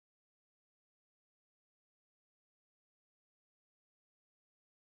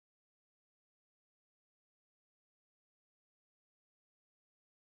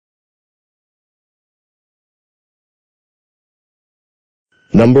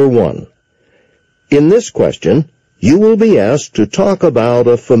Number 1. In this question, you will be asked to talk about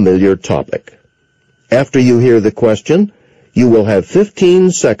a familiar topic. After you hear the question, you will have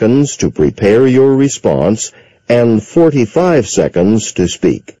 15 seconds to prepare your response and 45 seconds to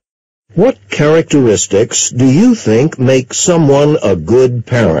speak. What characteristics do you think make someone a good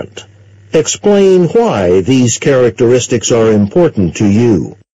parent? Explain why these characteristics are important to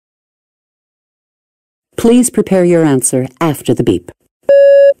you. Please prepare your answer after the beep.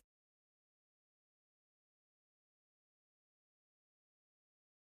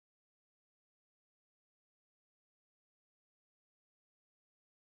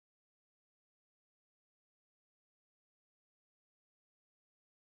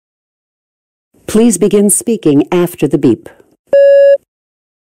 Please begin speaking after the beep.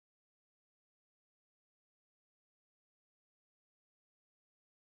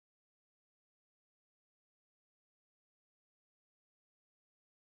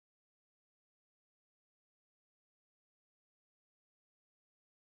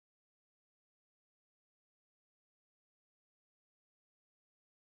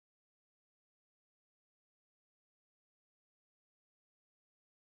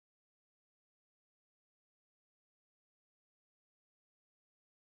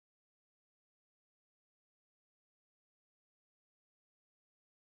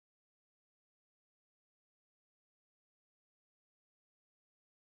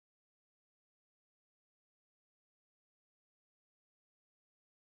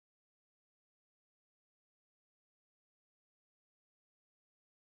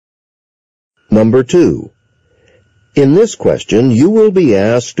 Number 2. In this question, you will be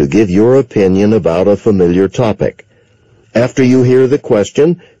asked to give your opinion about a familiar topic. After you hear the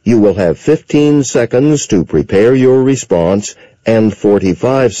question, you will have 15 seconds to prepare your response and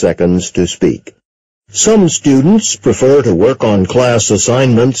 45 seconds to speak. Some students prefer to work on class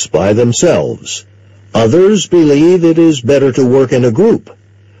assignments by themselves. Others believe it is better to work in a group.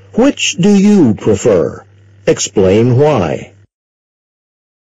 Which do you prefer? Explain why.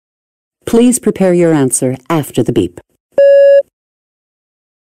 Please prepare your answer after the beep.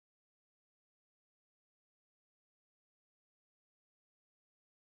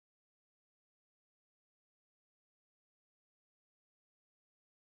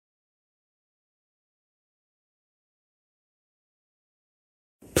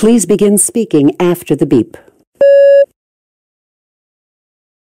 Please begin speaking after the beep.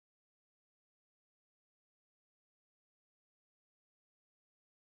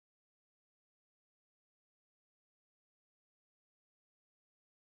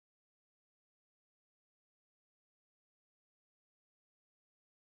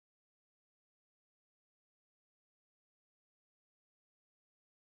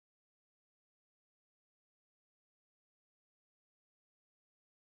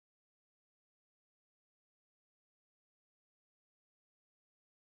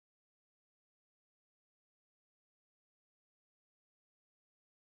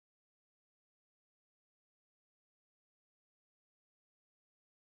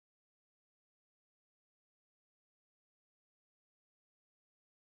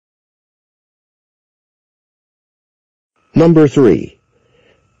 Number 3.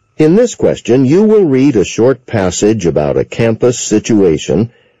 In this question, you will read a short passage about a campus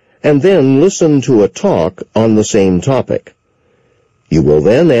situation and then listen to a talk on the same topic. You will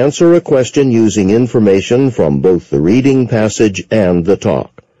then answer a question using information from both the reading passage and the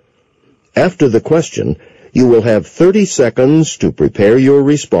talk. After the question, you will have 30 seconds to prepare your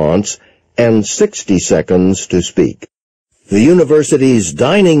response and 60 seconds to speak. The university's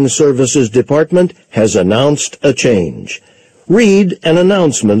dining services department has announced a change. Read an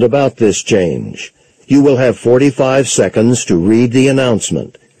announcement about this change. You will have 45 seconds to read the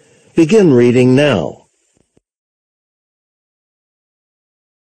announcement. Begin reading now.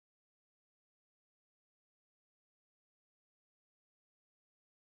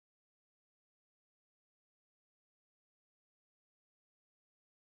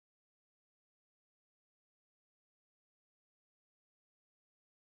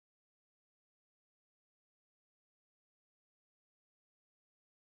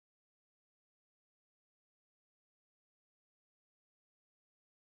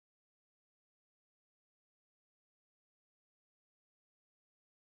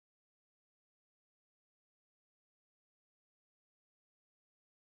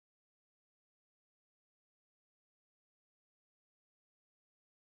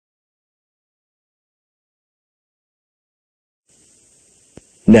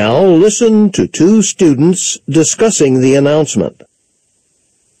 Now listen to two students discussing the announcement.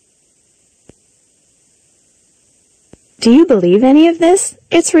 Do you believe any of this?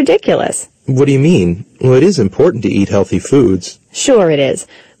 It's ridiculous. What do you mean? Well, it is important to eat healthy foods. Sure it is.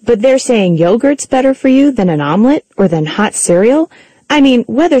 But they're saying yogurt's better for you than an omelet or than hot cereal? I mean,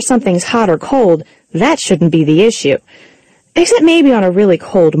 whether something's hot or cold, that shouldn't be the issue. Except maybe on a really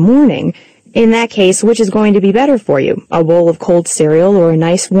cold morning. In that case, which is going to be better for you? A bowl of cold cereal or a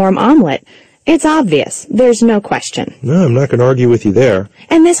nice warm omelet? It's obvious. There's no question. No, I'm not going to argue with you there.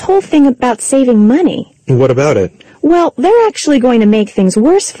 And this whole thing about saving money. What about it? Well, they're actually going to make things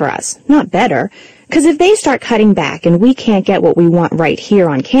worse for us, not better. Because if they start cutting back and we can't get what we want right here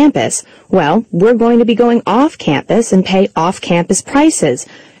on campus, well, we're going to be going off campus and pay off-campus prices.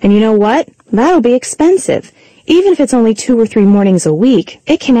 And you know what? That'll be expensive. Even if it's only 2 or 3 mornings a week,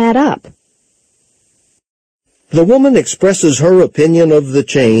 it can add up. The woman expresses her opinion of the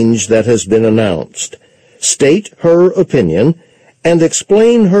change that has been announced. State her opinion and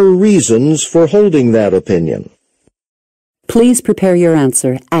explain her reasons for holding that opinion. Please prepare your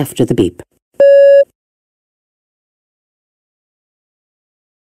answer after the beep.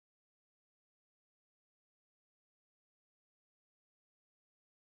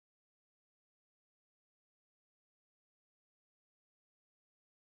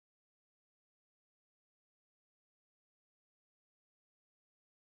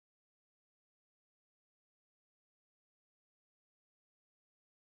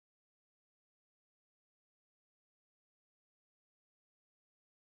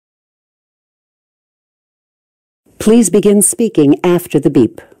 Please begin speaking after the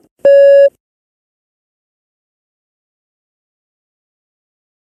beep.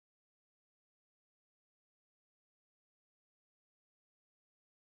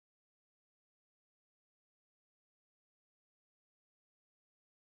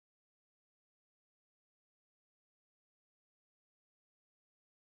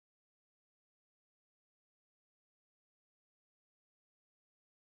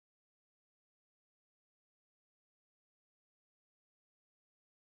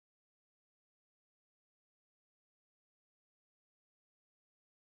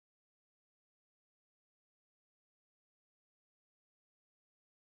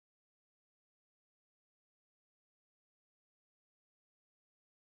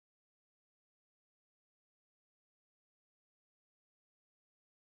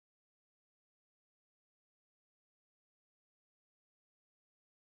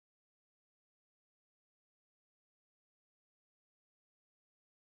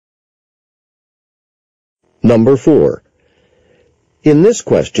 Number 4. In this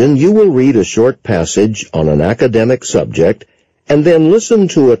question, you will read a short passage on an academic subject and then listen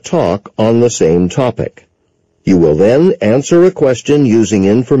to a talk on the same topic. You will then answer a question using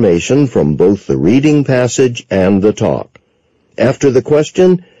information from both the reading passage and the talk. After the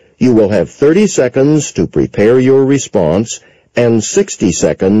question, you will have 30 seconds to prepare your response and 60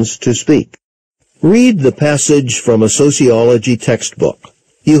 seconds to speak. Read the passage from a sociology textbook.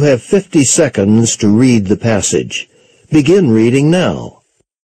 You have 50 seconds to read the passage. Begin reading now.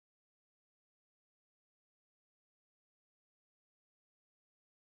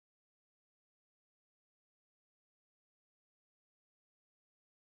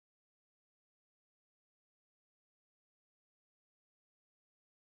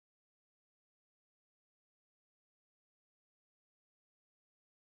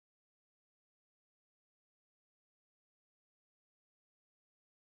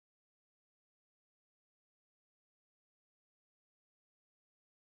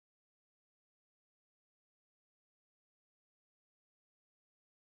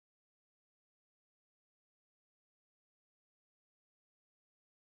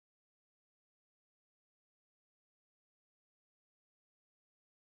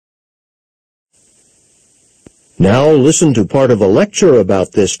 Now listen to part of a lecture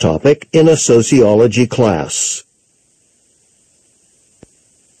about this topic in a sociology class.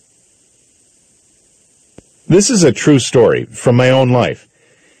 This is a true story from my own life.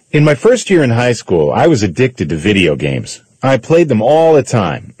 In my first year in high school, I was addicted to video games. I played them all the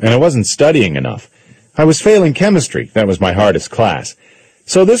time, and I wasn't studying enough. I was failing chemistry. That was my hardest class.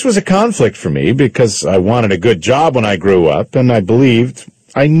 So this was a conflict for me because I wanted a good job when I grew up, and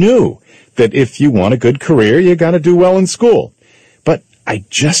I knew that if you want a good career, you got to do well in school. But I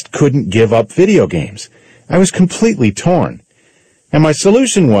just couldn't give up video games. I was completely torn. And my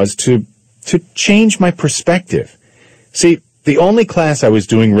solution was to change my perspective. See, the only class I was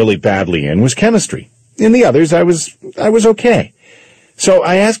doing really badly in was chemistry. In the others, I was okay. So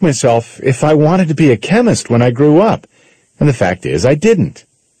I asked myself if I wanted to be a chemist when I grew up. And the fact is, I didn't.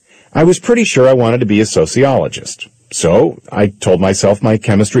 I was pretty sure I wanted to be a sociologist. So I told myself my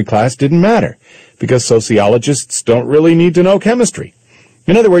chemistry class didn't matter, because sociologists don't really need to know chemistry.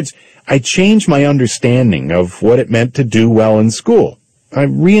 In other words, I changed my understanding of what it meant to do well in school. I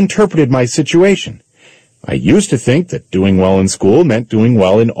reinterpreted my situation. I used to think that doing well in school meant doing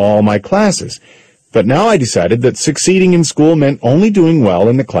well in all my classes, but now I decided that succeeding in school meant only doing well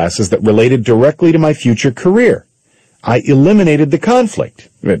in the classes that related directly to my future career. I eliminated the conflict,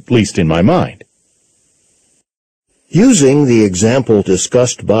 at least in my mind. Using the example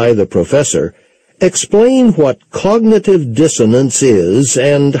discussed by the professor, explain what cognitive dissonance is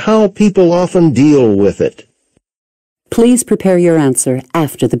and how people often deal with it. Please prepare your answer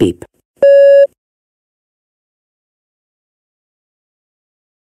after the beep.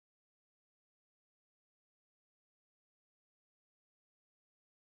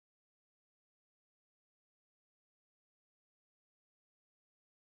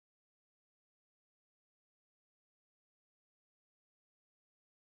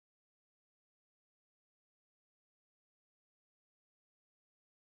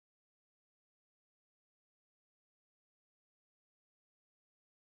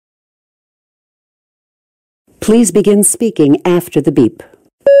 Please begin speaking after the beep.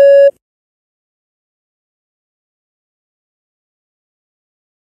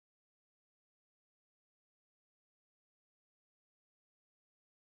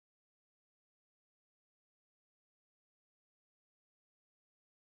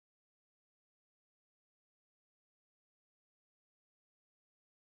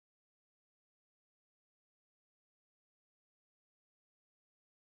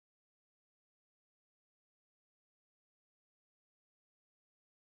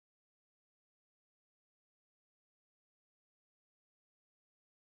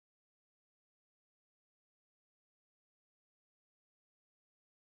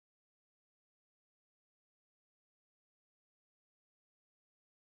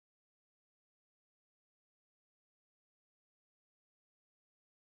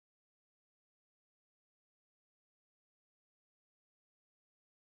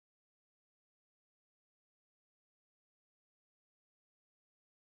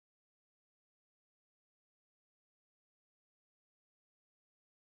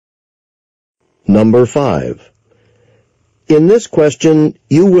 Number 5. In this question,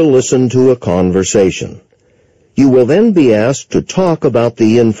 you will listen to a conversation. You will then be asked to talk about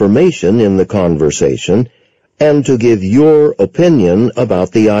the information in the conversation and to give your opinion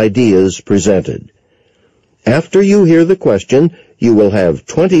about the ideas presented. After you hear the question, you will have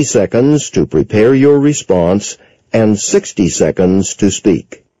 20 seconds to prepare your response and 60 seconds to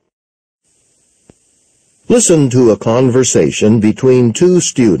speak. Listen to a conversation between two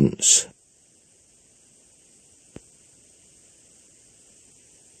students.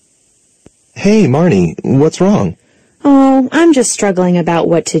 Hey, Marnie, what's wrong? Oh, I'm just struggling about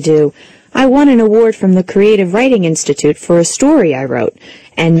what to do. I won an award from the Creative Writing Institute for a story I wrote,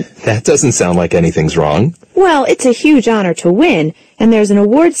 and... That doesn't sound like anything's wrong. Well, it's a huge honor to win, and there's an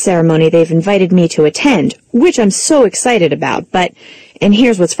awards ceremony they've invited me to attend, which I'm so excited about, but... And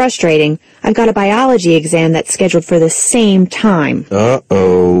here's what's frustrating. I've got a biology exam that's scheduled for the same time.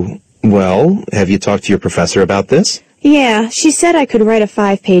 Uh-oh. Well, have you talked to your professor about this? Yeah, she said I could write a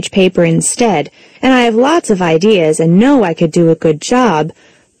 5-page paper instead, and I have lots of ideas and know I could do a good job,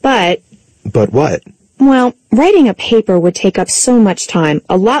 but... But what? Well, writing a paper would take up so much time,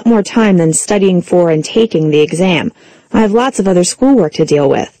 a lot more time than studying for and taking the exam. I have lots of other schoolwork to deal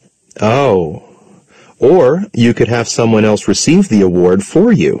with. Oh. Or you could have someone else receive the award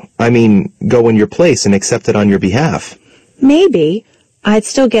for you. I mean, go in your place and accept it on your behalf. Maybe. I'd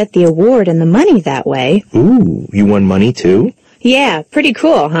still get the award and the money that way. Ooh, you won money too? Yeah, pretty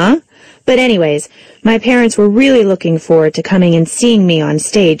cool, huh? But anyways, my parents were really looking forward to coming and seeing me on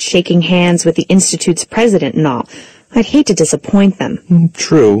stage, shaking hands with the Institute's president and all. I'd hate to disappoint them.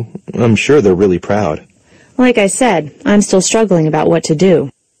 True. I'm sure they're really proud. Like I said, I'm still struggling about what to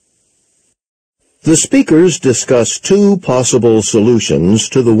do. The speakers discuss two possible solutions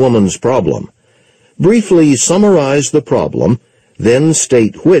to the woman's problem. Briefly summarize the problem, then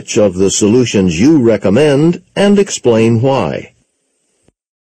state which of the solutions you recommend and explain why.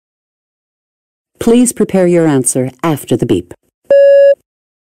 Please prepare your answer after the beep.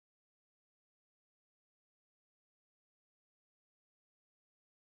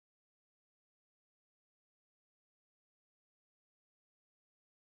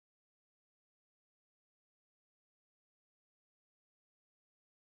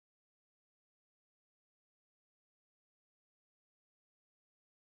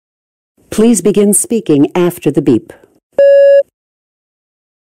 Please begin speaking after the beep.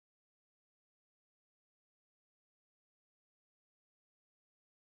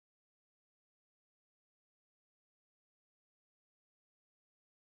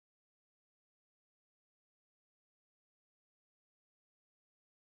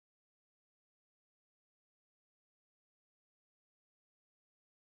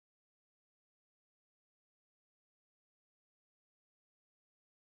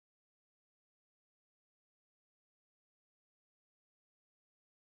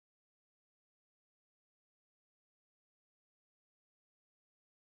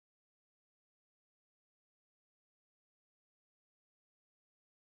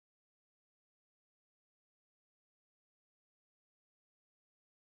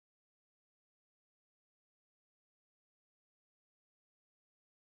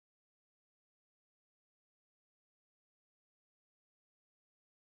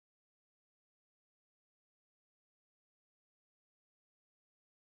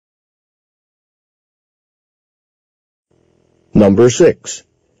 Number 6.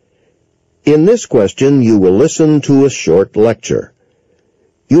 In this question, you will listen to a short lecture.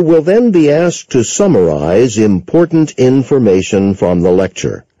 You will then be asked to summarize important information from the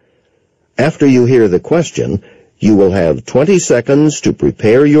lecture. After you hear the question, you will have 20 seconds to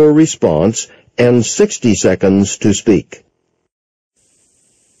prepare your response and 60 seconds to speak.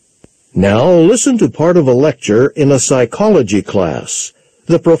 Now listen to part of a lecture in a psychology class.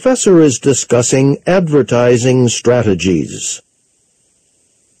 The professor is discussing advertising strategies.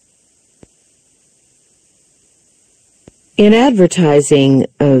 In advertising,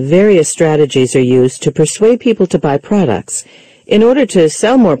 various strategies are used to persuade people to buy products. In order to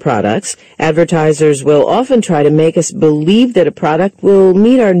sell more products, advertisers will often try to make us believe that a product will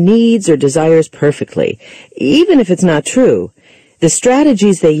meet our needs or desires perfectly, even if it's not true. The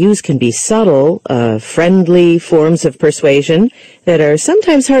strategies they use can be subtle, friendly forms of persuasion that are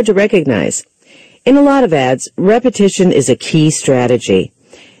sometimes hard to recognize. In a lot of ads, repetition is a key strategy.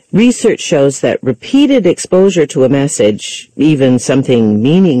 Research shows that repeated exposure to a message, even something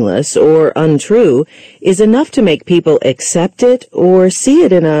meaningless or untrue, is enough to make people accept it or see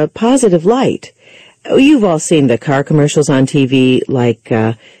it in a positive light. You've all seen the car commercials on TV, like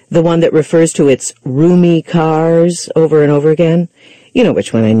the one that refers to its roomy cars over and over again. You know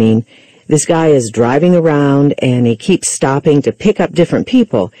which one I mean. This guy is driving around and he keeps stopping to pick up different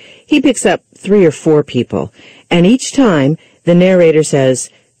people. He picks up 3 or 4 people, and each time the narrator says,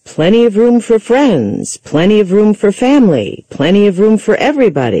 "Plenty of room for friends, plenty of room for family, plenty of room for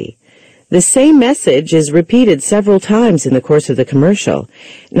everybody." The same message is repeated several times in the course of the commercial.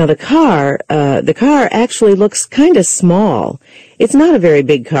 Now the car actually looks kind of small. It's not a very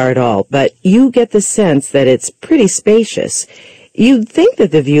big car at all, but you get the sense that it's pretty spacious. You'd think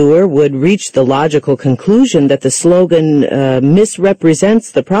that the viewer would reach the logical conclusion that the slogan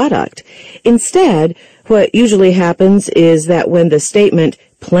misrepresents the product. Instead, what usually happens is that when the statement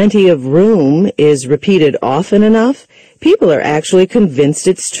 "plenty of room" is repeated often enough, people are actually convinced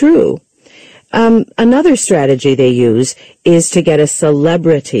it's true. Another strategy they use is to get a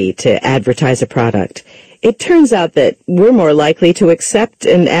celebrity to advertise a product. It turns out that we're more likely to accept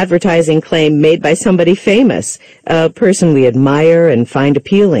an advertising claim made by somebody famous, a person we admire and find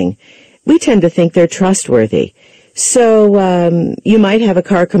appealing. We tend to think they're trustworthy. So you might have a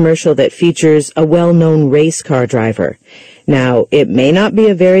car commercial that features a well-known race car driver. Now, it may not be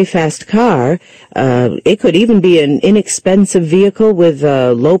a very fast car. It could even be an inexpensive vehicle with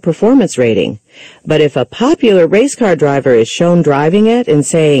a low performance rating. But if a popular race car driver is shown driving it and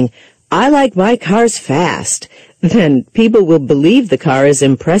saying, "I like my cars fast," then people will believe the car is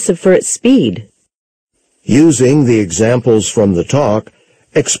impressive for its speed. Using the examples from the talk,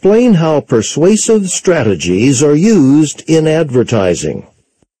 explain how persuasive strategies are used in advertising.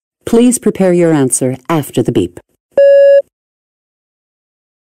 Please prepare your answer after the beep.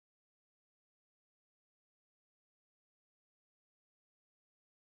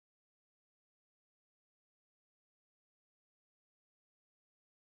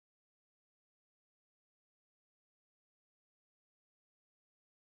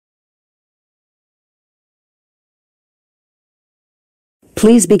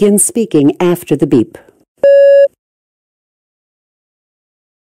 Please begin speaking after the beep.